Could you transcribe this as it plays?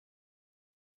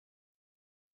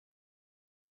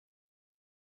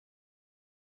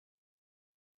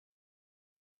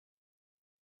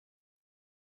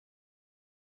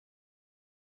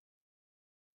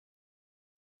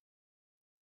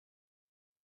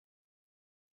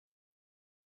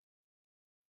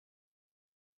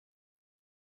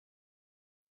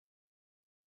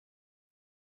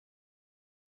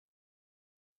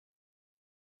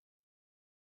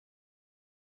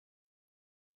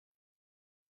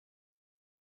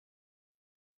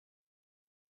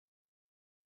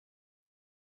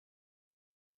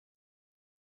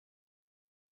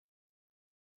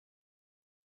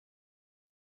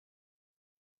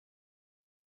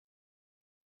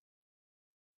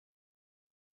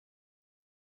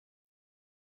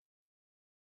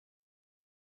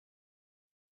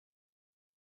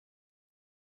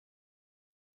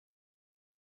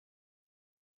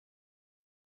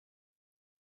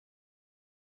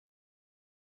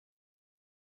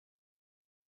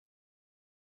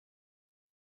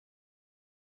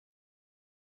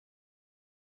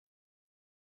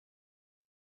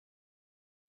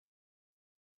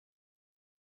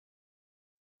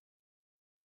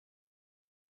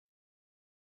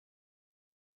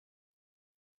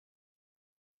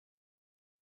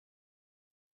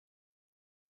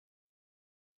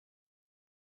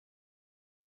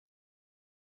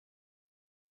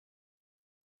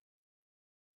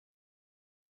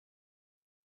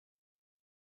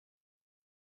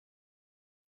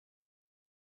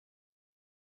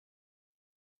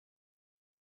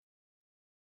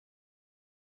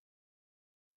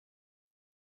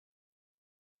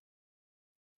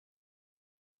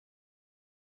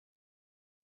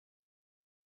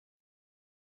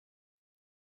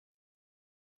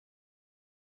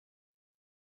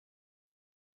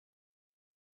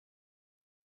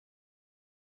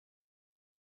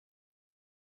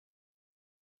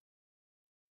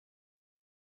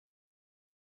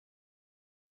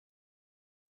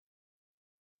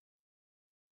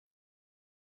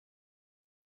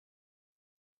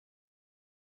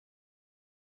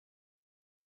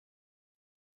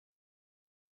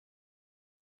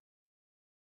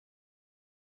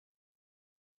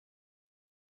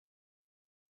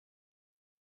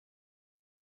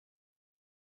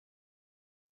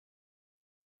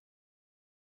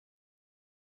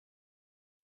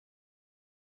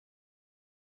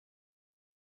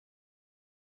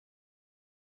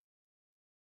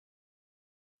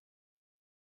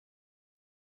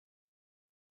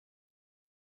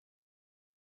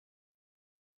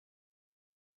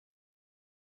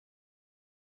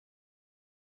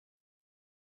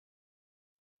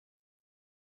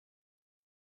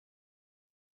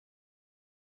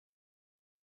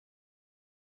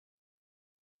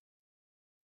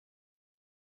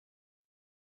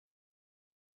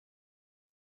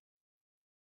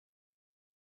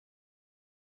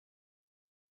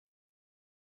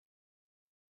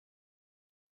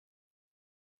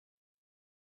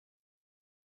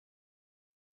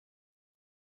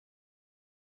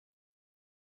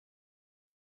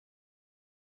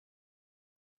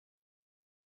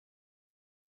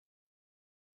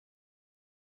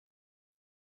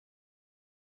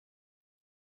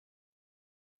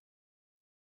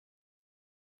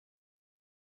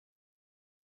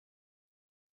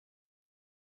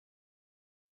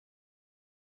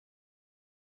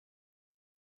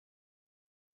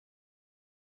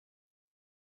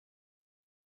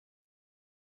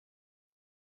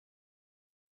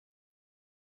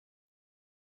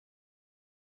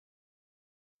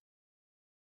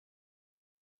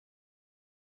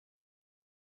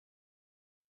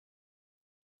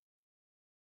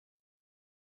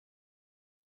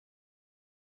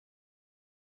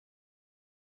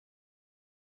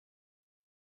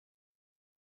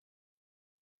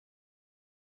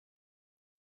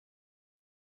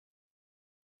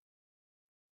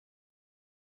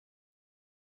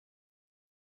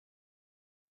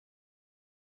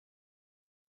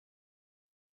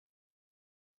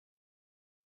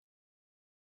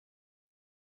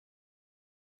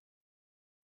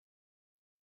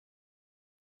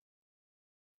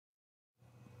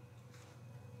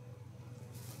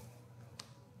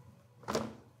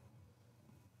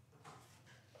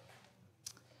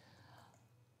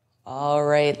All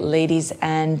right, ladies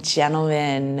and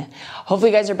gentlemen, hopefully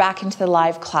you guys are back into the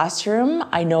live classroom.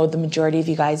 I know the majority of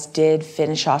you guys did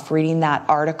finish off reading that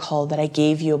article that I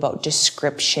gave you about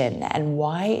description and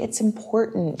why it's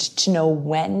important to know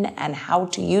when and how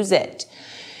to use it.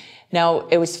 Now,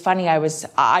 it was funny,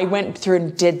 I went through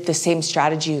and did the same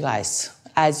strategy, you guys,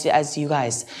 as you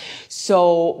guys.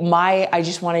 So I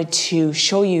just wanted to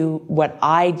show you what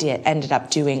I ended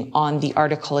up doing on the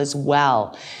article as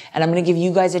well. And I'm going to give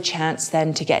you guys a chance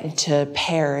then to get into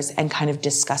pairs and kind of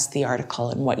discuss the article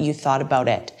and what you thought about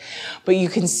it. But you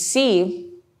can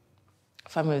see,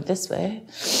 if I move this way,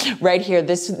 right here,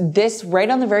 this right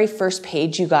on the very first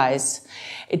page, you guys,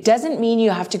 it doesn't mean you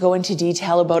have to go into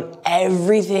detail about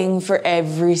everything for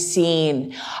every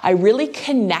scene. I really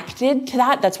connected to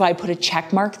that. That's why I put a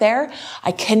check mark there.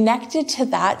 I connected to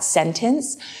that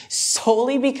sentence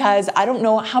solely because I don't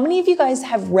know how many of you guys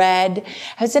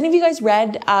has any of you guys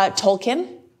read Tolkien?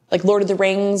 Like Lord of the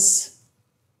Rings?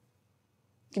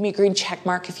 Give me a green check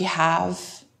mark if you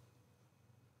have.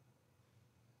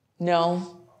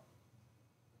 No?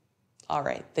 All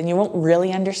right, then you won't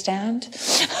really understand.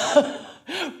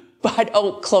 But,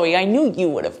 oh, Chloe, I knew you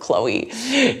would have, Chloe.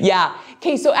 Yeah.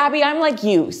 Okay, so Abby, I'm like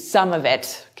you, some of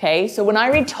it. Okay, so when I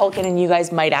read Tolkien, and you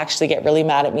guys might actually get really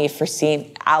mad at me for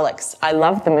seeing Alex. I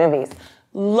love the movies.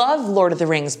 Love Lord of the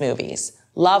Rings movies.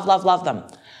 Love, love, love them.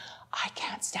 I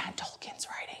can't stand Tolkien's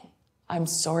writing. I'm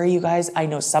sorry, you guys. I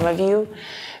know some of you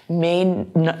may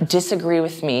disagree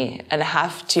with me and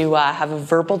have to have a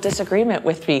verbal disagreement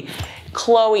with me.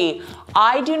 Chloe,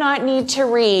 I do not need to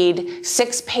read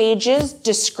 6 pages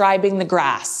describing the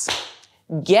grass.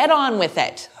 Get on with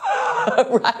it,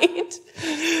 right?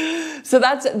 So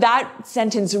that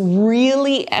sentence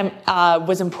really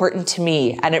was important to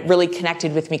me, and it really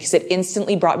connected with me because it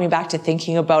instantly brought me back to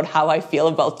thinking about how I feel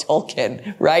about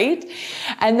Tolkien, right?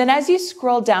 And then as you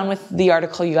scroll down with the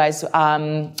article, you guys,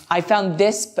 I found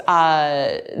this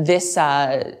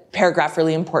paragraph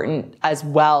really important as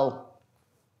well.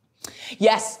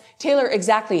 Yes, Taylor,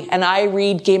 exactly. And I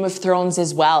read Game of Thrones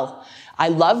as well. I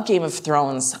love Game of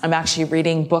Thrones. I'm actually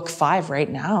reading book 5 right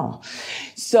now.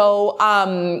 So,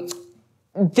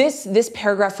 this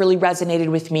paragraph really resonated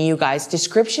with me, you guys.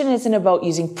 Description isn't about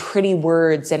using pretty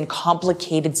words and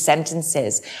complicated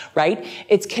sentences, right?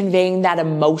 It's conveying that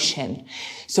emotion.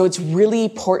 So it's really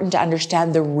important to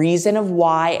understand the reason of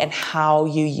why and how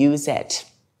you use it.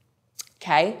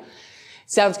 Okay?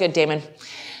 Sounds good, Damon.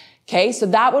 Okay, so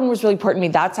that one was really important to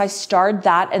me. I starred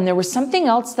that. And there was something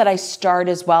else that I starred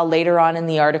as well later on in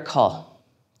the article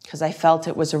because I felt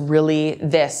it was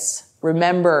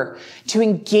remember to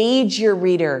engage your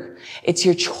reader. It's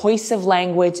your choice of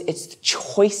language. It's the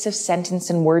choice of sentence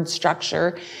and word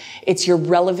structure. It's your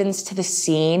relevance to the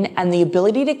scene and the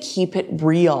ability to keep it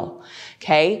real.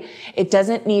 Okay. It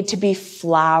doesn't need to be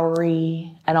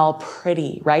flowery and all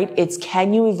pretty, right? It's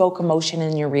can you evoke emotion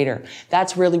in your reader?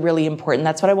 That's really, really important.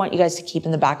 That's what I want you guys to keep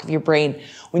in the back of your brain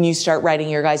when you start writing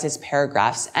your guys'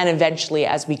 paragraphs and eventually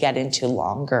as we get into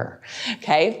longer.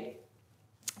 Okay.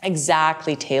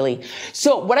 Exactly, Taylor.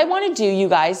 So what I want to do, you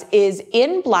guys, is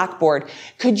in Blackboard,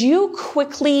 could you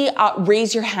quickly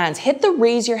raise your hands? Hit the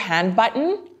raise your hand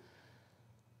button.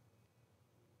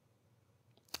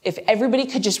 If everybody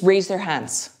could just raise their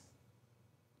hands.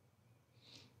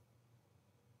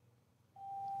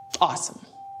 Awesome.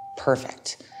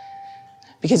 Perfect.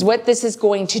 Because what this is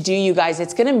going to do, you guys,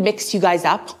 it's going to mix you guys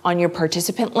up on your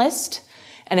participant list.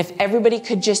 And if everybody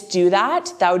could just do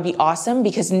that, that would be awesome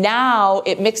because now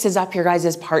it mixes up your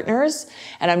guys' partners.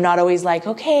 And I'm not always like,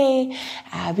 okay,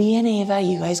 Abby and Ava,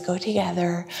 you guys go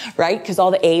together, right? Because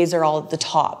all the A's are all at the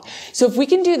top. So if we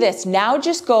can do this, now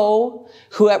just go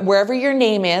wherever your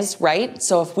name is, right?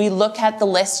 So if we look at the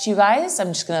list, you guys, I'm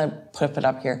just going to put it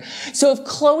up here. So if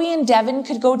Chloe and Devin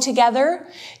could go together,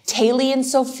 Taylor and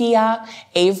Sophia,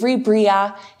 Avery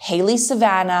Bria, Haley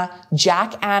Savannah,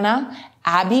 Jack Anna,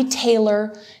 Abby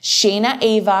Taylor, Shayna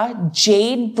Ava,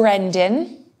 Jade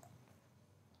Brendan,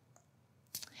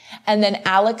 and then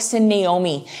Alex and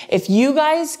Naomi. If you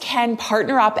guys can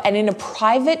partner up and in a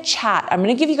private chat, I'm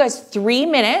going to give you guys 3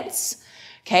 minutes,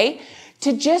 okay,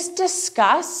 to just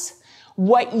discuss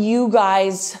what you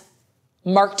guys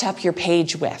marked up your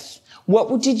page with.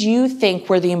 What did you think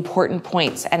were the important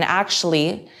points? And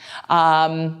actually,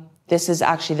 this is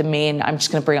actually the main, I'm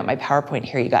just going to bring up my PowerPoint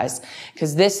here, you guys,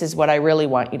 because this is what I really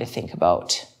want you to think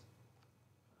about.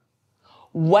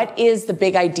 What is the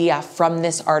big idea from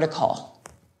this article?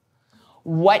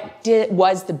 What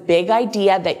was the big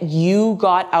idea that you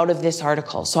got out of this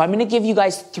article? So I'm going to give you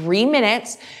guys 3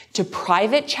 minutes to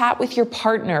private chat with your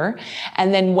partner.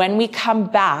 And then when we come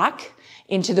back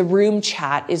into the room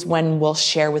chat is when we'll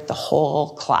share with the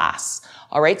whole class.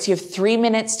 All right, so you have 3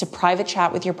 minutes to private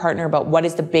chat with your partner about what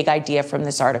is the big idea from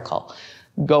this article.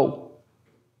 Go.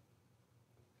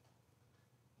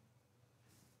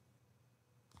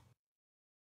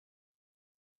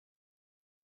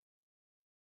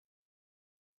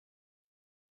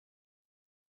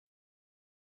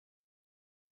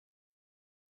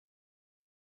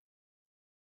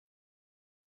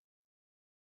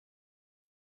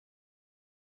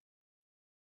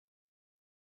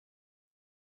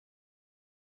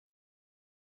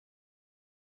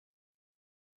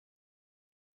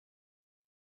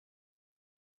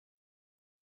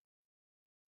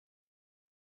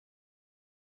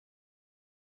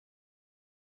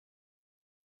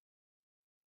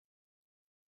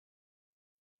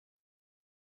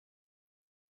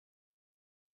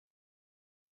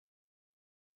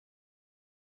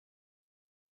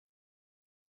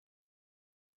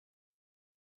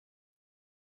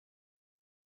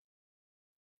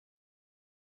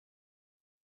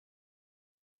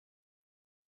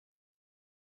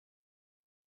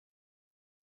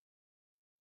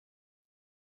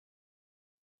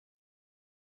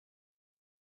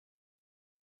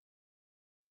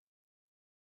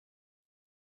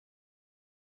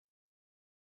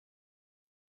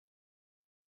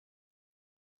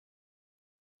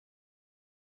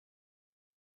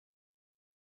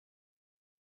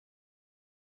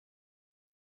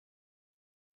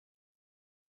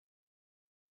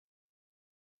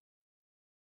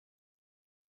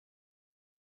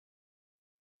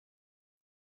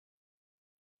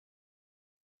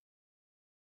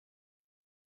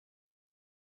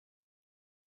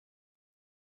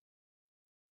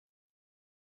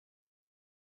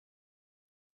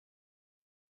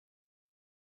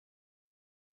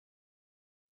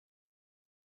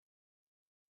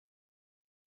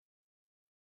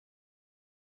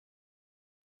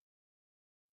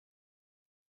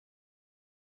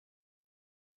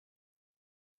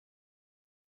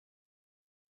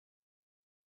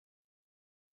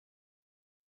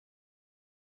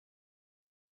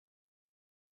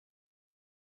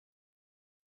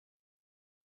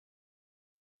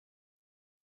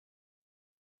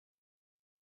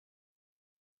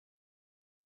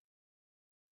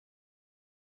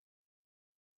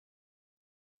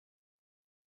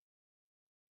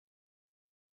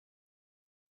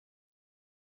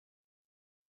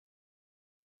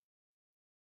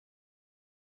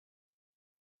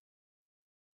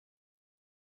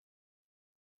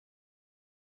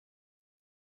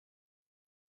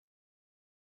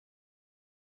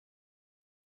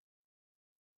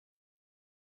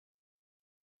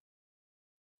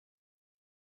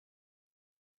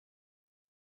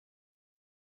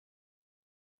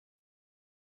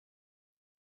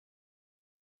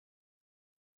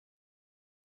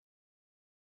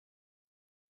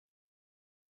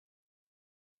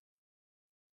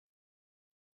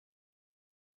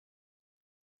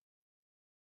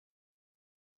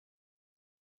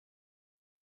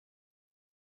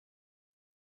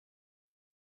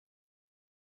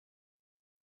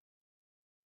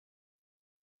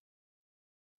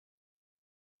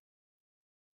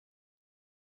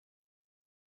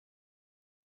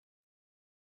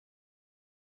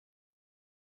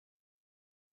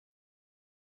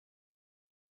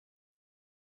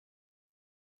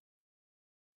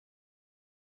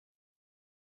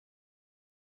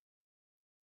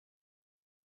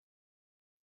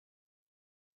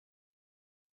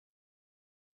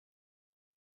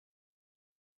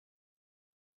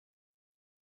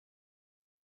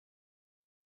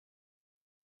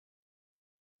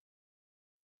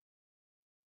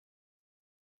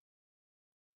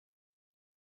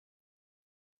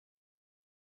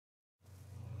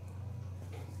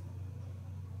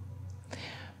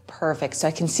 Perfect. So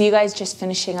I can see you guys just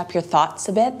finishing up your thoughts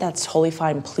a bit. That's totally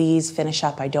fine. Please finish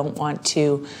up. I don't want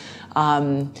to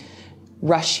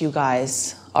rush you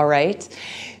guys. All right.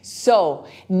 So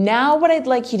now what I'd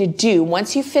like you to do,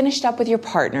 once you've finished up with your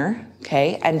partner,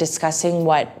 okay, and discussing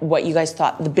what you guys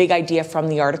thought the big idea from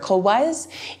the article was,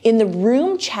 in the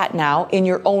room chat now, in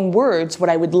your own words, what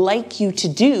I would like you to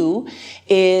do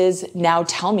is now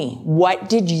tell me, what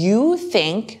did you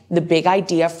think the big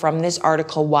idea from this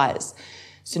article was?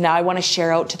 So now I want to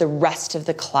share out to the rest of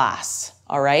the class.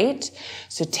 All right.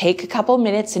 So take a couple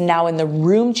minutes and now in the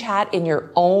room chat, in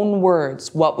your own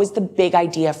words, what was the big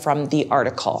idea from the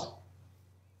article?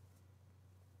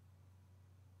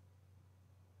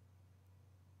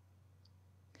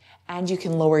 And you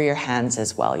can lower your hands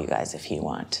as well, you guys, if you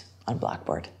want, on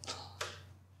Blackboard.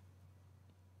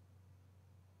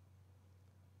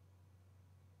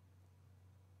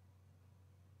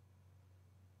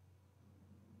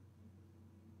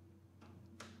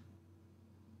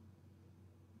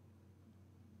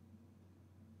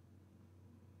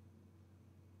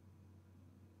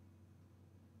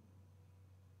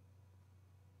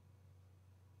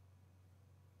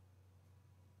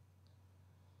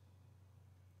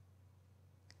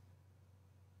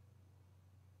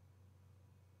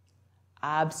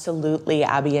 Absolutely,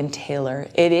 Abby and Taylor.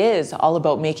 It is all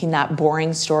about making that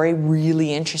boring story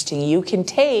really interesting. You can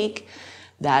take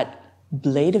that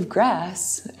blade of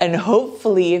grass and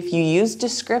hopefully if you use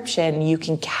description, you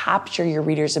can capture your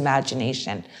reader's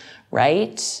imagination,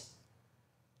 right?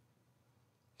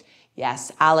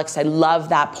 Yes, Alex, I love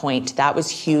that point. That was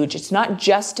huge. It's not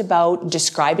just about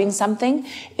describing something,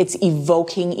 it's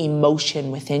evoking emotion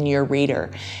within your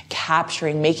reader,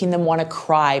 capturing, making them want to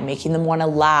cry, making them want to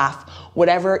laugh,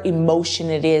 whatever emotion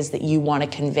it is that you want to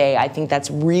convey. I think that's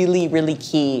really, really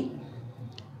key.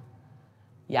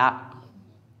 Yeah.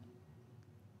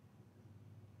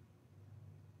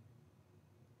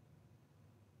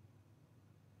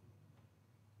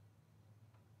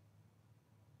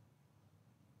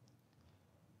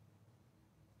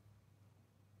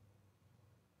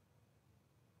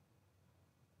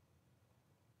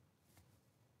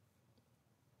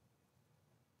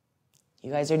 You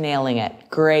guys are nailing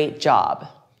it. Great job.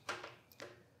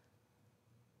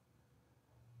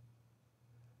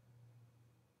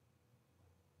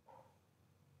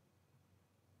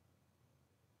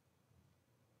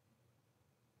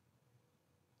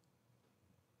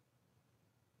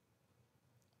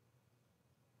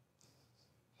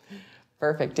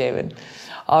 Perfect, David.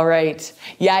 All right.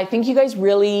 Yeah, I think you guys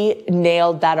really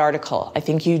nailed that article. I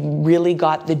think you really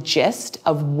got the gist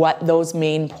of what those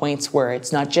main points were.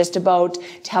 It's not just about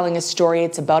telling a story,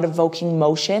 it's about evoking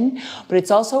motion, but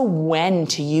it's also when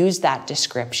to use that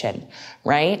description,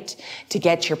 right? To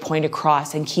get your point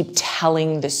across and keep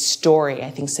telling the story. I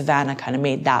think Savannah kind of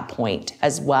made that point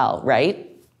as well, right?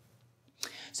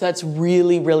 So that's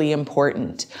really, really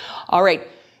important. All right.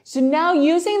 So now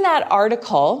using that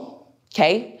article,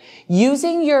 okay,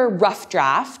 using your rough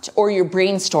draft or your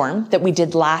brainstorm that we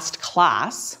did last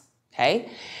class, okay,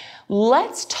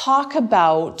 let's talk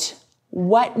about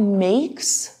what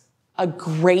makes a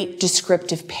great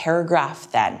descriptive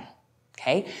paragraph then,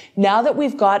 okay? Now that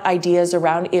we've got ideas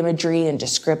around imagery and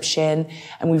description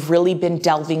and we've really been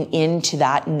delving into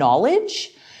that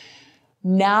knowledge,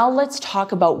 now let's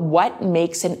talk about what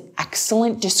makes an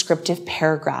excellent descriptive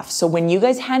paragraph. So when you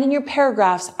guys hand in your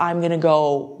paragraphs, I'm going to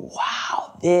go,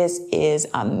 wow, this is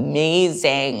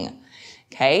amazing.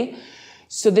 Okay.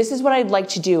 So this is what I'd like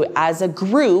to do. As a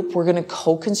group, we're going to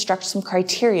co-construct some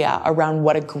criteria around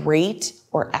what a great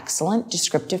or excellent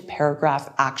descriptive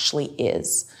paragraph actually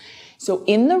is. So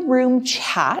in the room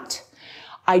chat,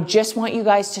 I just want you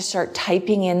guys to start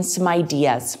typing in some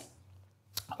ideas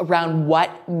around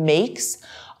what makes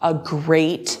a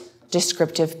great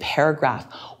descriptive paragraph.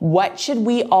 What should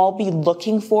we all be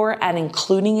looking for and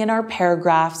including in our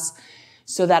paragraphs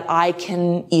so that I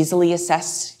can easily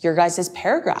assess your guys'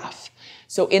 paragraph?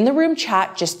 So in the room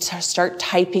chat, just start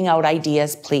typing out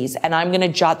ideas, please. And I'm going to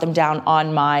jot them down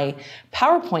on my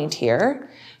PowerPoint here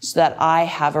so that I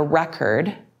have a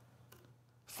record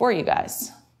for you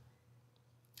guys.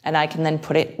 And I can then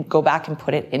go back and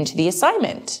put it into the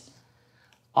assignment.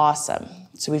 Awesome.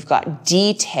 So we've got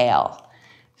detail,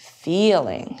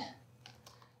 feeling,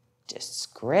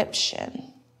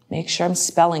 description. Make sure I'm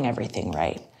spelling everything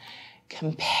right.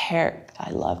 Compare, I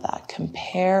love that.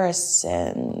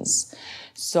 Comparisons.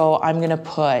 So I'm going to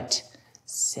put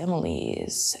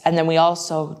similes. And then we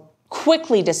also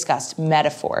quickly discussed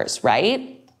metaphors,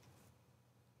 right?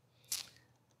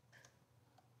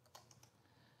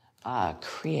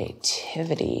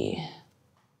 Creativity.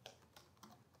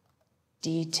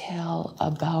 Detail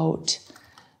about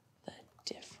the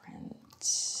different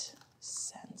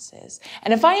senses.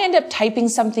 And if I end up typing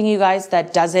something, you guys,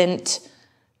 that doesn't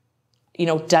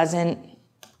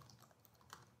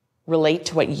relate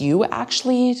to what you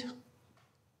actually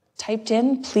typed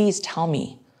in, please tell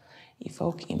me.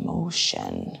 Evoke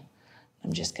emotion.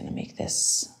 I'm just going to make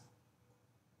this.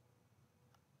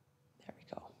 There we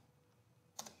go.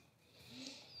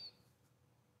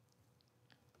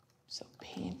 So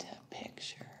paint a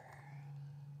picture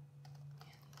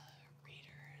in the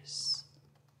reader's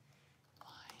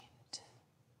mind.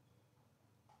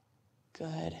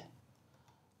 Good.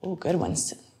 Oh, good one.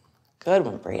 Good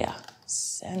one, Bria.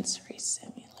 Sensory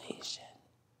simulation.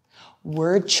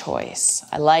 Word choice.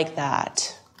 I like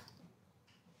that.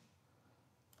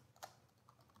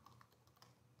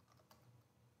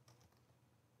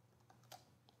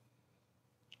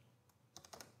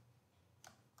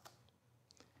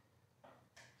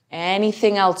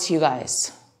 Anything else, you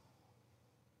guys?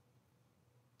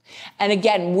 And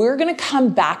again, we're going to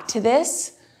come back to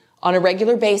this on a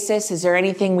regular basis. Is there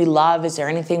anything we love? Is there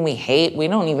anything we hate? We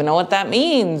don't even know what that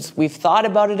means. We've thought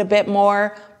about it a bit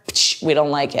more. We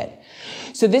don't like it.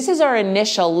 So this is our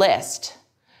initial list.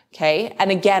 Okay.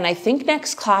 And again, I think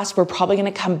next class, we're probably going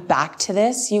to come back to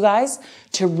this, you guys,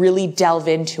 to really delve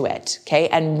into it. Okay.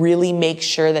 And really make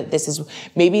sure that this is,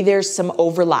 maybe there's some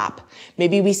overlap.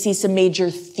 Maybe we see some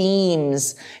major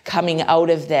themes coming out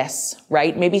of this,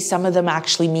 right? Maybe some of them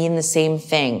actually mean the same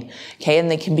thing. Okay.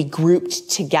 And they can be grouped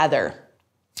together.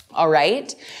 All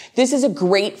right. This is a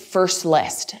great first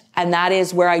list. And that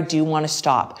is where I do want to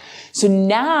stop. So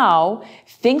now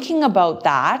thinking about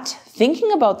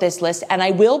this list, and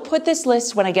I will put this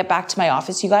list when I get back to my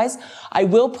office, you guys, I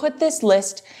will put this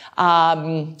list,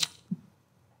 back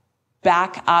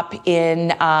up in,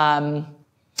 when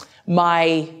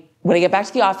I get back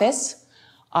to the office,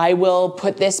 I will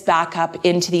put this back up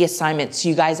into the assignment. So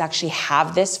you guys actually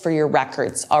have this for your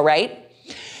records. All right.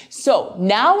 So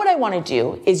now what I want to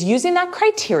do is using that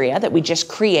criteria that we just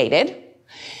created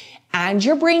and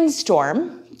your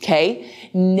brainstorm. Okay.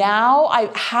 Now I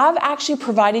have actually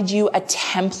provided you a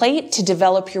template to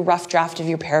develop your rough draft of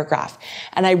your paragraph.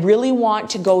 And I really want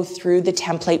to go through the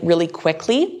template really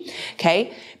quickly.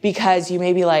 Okay. Because you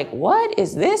may be like, what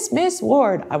is this, Miss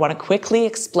Ward? I want to quickly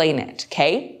explain it.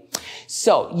 Okay.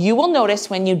 So you will notice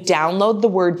when you download the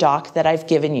Word doc that I've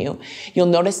given you, you'll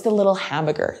notice the little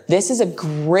hamburger. This is a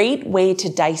great way to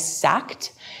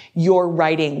dissect your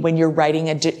writing when you're writing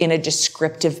in a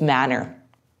descriptive manner.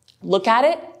 Look at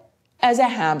it as a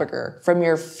hamburger from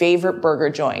your favorite burger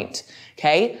joint.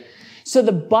 Okay. So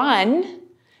the bun,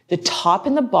 the top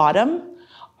and the bottom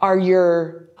are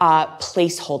your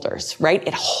placeholders, right?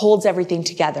 It holds everything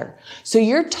together. So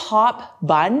your top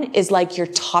bun is like your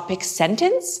topic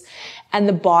sentence, and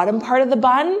the bottom part of the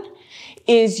bun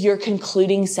is your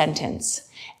concluding sentence.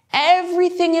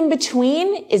 Everything in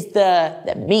between is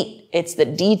the meat. It's the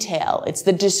detail. It's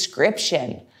the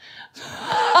description.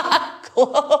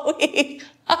 Chloe.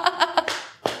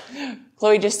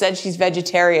 Chloe just said she's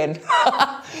vegetarian.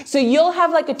 So you'll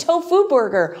have like a tofu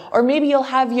burger, or maybe you'll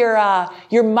have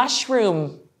your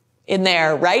mushroom in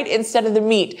there, right? Instead of the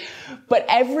meat. But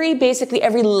basically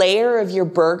every layer of your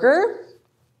burger.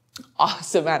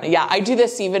 Awesome, Anna. Yeah, I do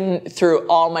this even through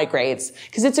all my grades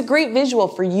because it's a great visual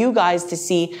for you guys to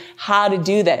see how to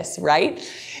do this, right?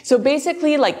 So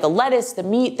basically like the lettuce, the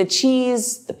meat, the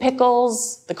cheese, the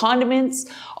pickles, the condiments,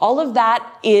 all of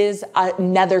that is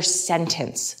another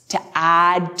sentence to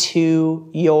add to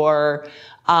your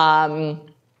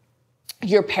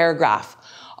paragraph.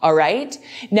 All right.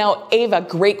 Now, Ava,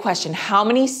 great question. How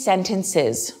many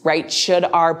sentences, right, should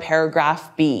our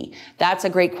paragraph be? That's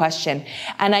a great question.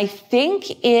 And I think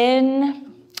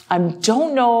I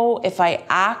don't know if I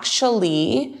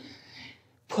actually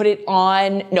put it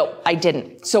on. No, I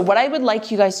didn't. So what I would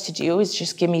like you guys to do is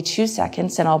just give me 2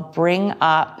 seconds and I'll bring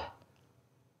up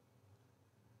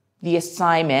the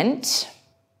assignment.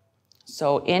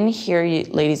 So in here,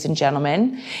 ladies and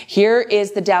gentlemen, here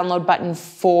is the download button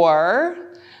for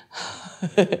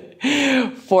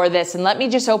this. And let me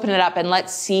just open it up and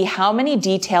let's see how many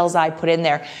details I put in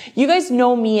there. You guys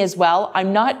know me as well.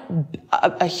 I'm not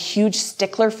a huge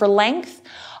stickler for length.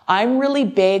 I'm really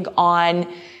big on,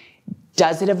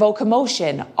 does it evoke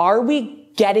emotion? Are we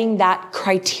getting that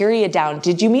criteria down?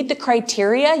 Did you meet the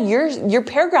criteria? Your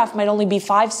paragraph might only be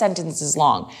 5 sentences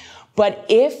long. But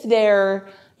if there,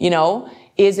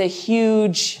 is a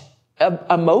huge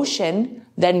emotion,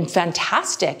 then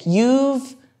fantastic.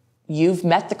 You've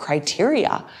met the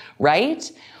criteria,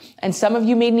 right? And some of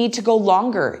you may need to go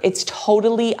longer. It's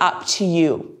totally up to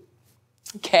you.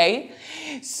 Okay.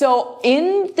 So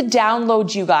in the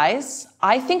download, you guys,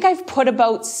 I think I've put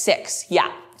about 6.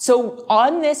 Yeah. So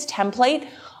on this template,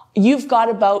 you've got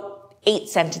about 8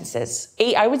 sentences.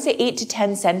 I would say 8 to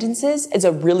 10 sentences is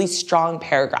a really strong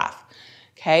paragraph.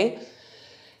 Okay.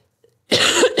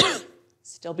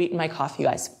 Still beating my cough, you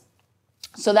guys.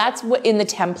 So that's what in the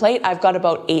template, I've got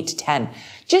about 8 to 10.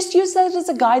 Just use that as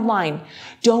a guideline.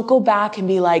 Don't go back and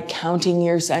be like counting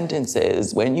your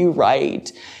sentences when you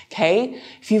write. Okay.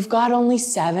 If you've got only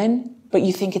 7, but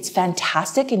you think it's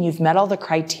fantastic and you've met all the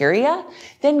criteria,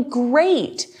 then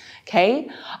great. Okay.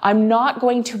 I'm not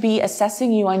going to be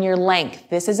assessing you on your length.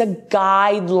 This is a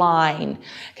guideline.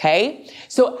 Okay.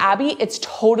 So Abby, it's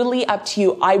totally up to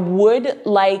you. I would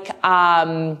like,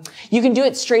 you can do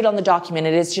it straight on the document.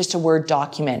 It is just a Word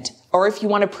document. Or if you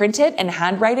want to print it and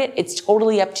handwrite it, it's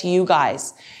totally up to you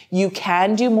guys. You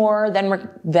can do more than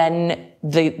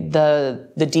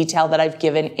the detail that I've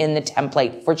given in the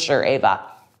template for sure, Ava.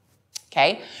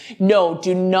 Okay. No,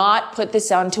 do not put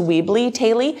this onto Weebly,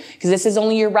 Taylor, because this is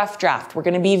only your rough draft. We're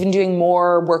going to be even doing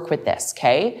more work with this.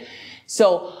 Okay.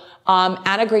 So,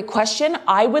 Anna, great question.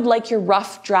 I would like your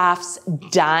rough drafts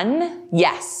done.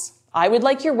 Yes. I would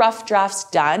like your rough drafts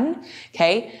done.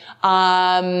 Okay.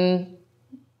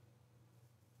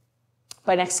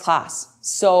 by next class.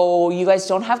 So you guys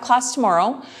don't have class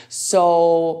tomorrow.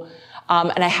 So,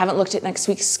 and I haven't looked at next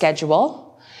week's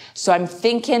schedule. So I'm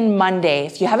thinking Monday.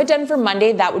 If you have it done for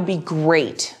Monday, that would be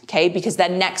great, okay? Because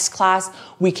then next class,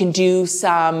 we can do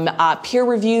some peer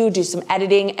review, do some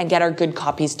editing, and get our good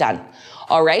copies done,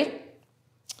 all right?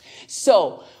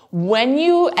 So when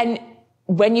you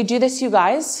do this, you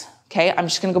guys, okay, I'm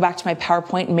just gonna go back to my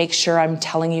PowerPoint and make sure I'm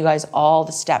telling you guys all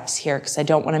the steps here because I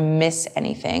don't wanna miss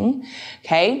anything,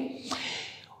 okay?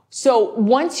 So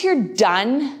once you're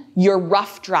done your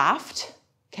rough draft,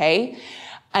 okay,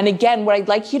 and again, what I'd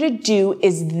like you to do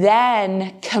is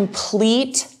then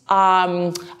complete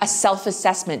a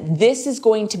self-assessment. This is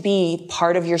going to be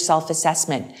part of your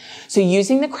self-assessment. So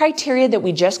using the criteria that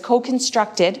we just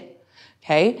co-constructed,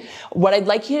 okay, what I'd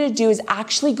like you to do is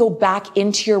actually go back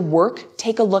into your work,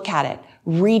 take a look at it,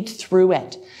 read through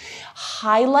it,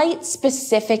 highlight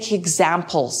specific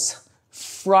examples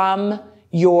from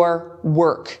your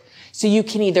work. So you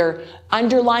can either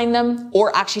underline them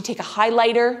or actually take a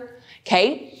highlighter,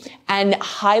 okay, and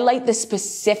highlight the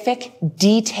specific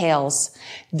details,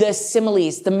 the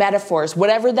similes, the metaphors,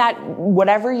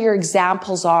 whatever your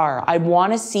examples are. I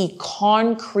want to see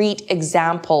concrete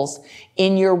examples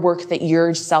in your work that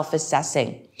you're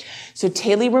self-assessing. So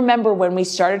Taylor, remember when we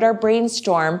started our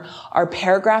brainstorm, our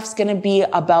paragraph's going to be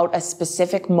about a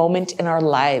specific moment in our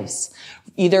lives,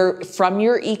 either from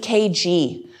your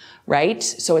EKG, right?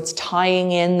 So it's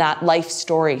tying in that life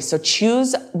story. So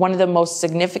choose one of the most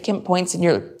significant points in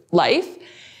your life,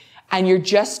 and you're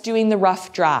just doing the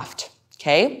rough draft,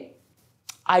 okay?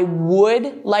 I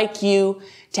would like you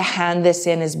to hand this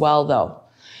in as well, though.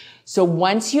 So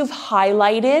once you've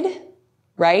highlighted,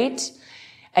 right?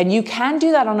 And you can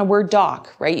do that on a Word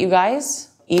doc, right, you guys?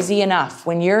 Easy enough.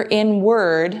 When you're in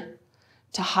Word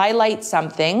to highlight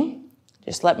something,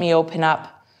 just let me open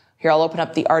up. Here, I'll open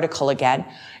up the article again.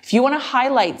 If you want to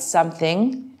highlight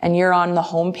something and you're on the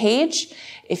home page,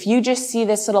 if you just see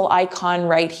this little icon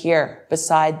right here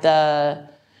beside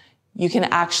you can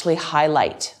actually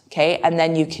highlight, okay? And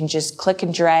then you can just click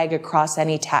and drag across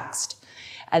any text.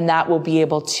 And that will be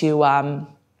able to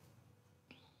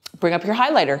bring up your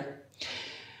highlighter.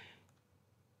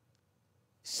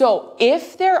 So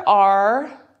if there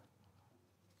are,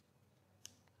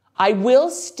 I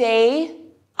will stay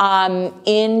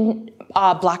in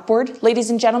Blackboard,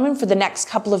 ladies and gentlemen, for the next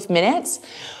couple of minutes,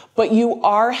 but you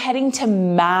are heading to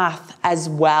math as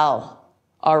well,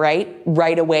 all right,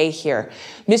 right away here.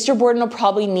 Mr. Borden will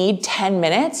probably need 10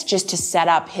 minutes just to set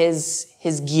up his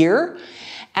gear,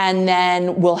 and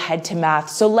then we'll head to math.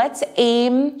 So let's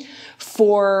aim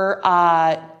for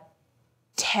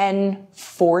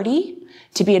 10:40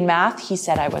 to be in math. He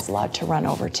said I was allowed to run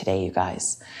over today, you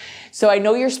guys. So I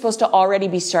know you're supposed to already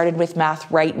be started with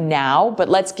math right now, but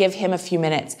let's give him a few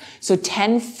minutes. So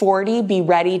 10:40, be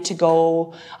ready to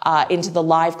go into the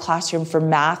live classroom for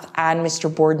math and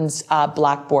Mr. Borden's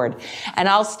Blackboard. And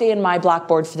I'll stay in my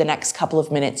Blackboard for the next couple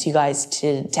of minutes, you guys,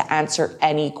 to answer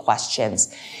any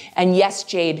questions. And yes,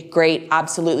 Jade, great,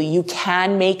 absolutely. You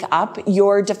can make up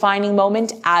your defining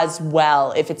moment as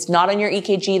well. If it's not on your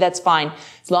EKG, that's fine,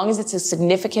 as long as it's a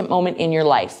significant moment in your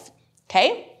life,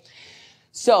 okay?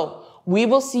 So we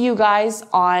will see you guys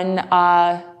on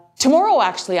tomorrow,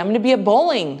 actually. I'm going to be at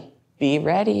bowling. Be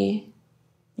ready.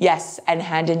 Yes, and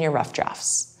hand in your rough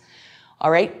drafts.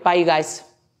 All right, bye, you guys.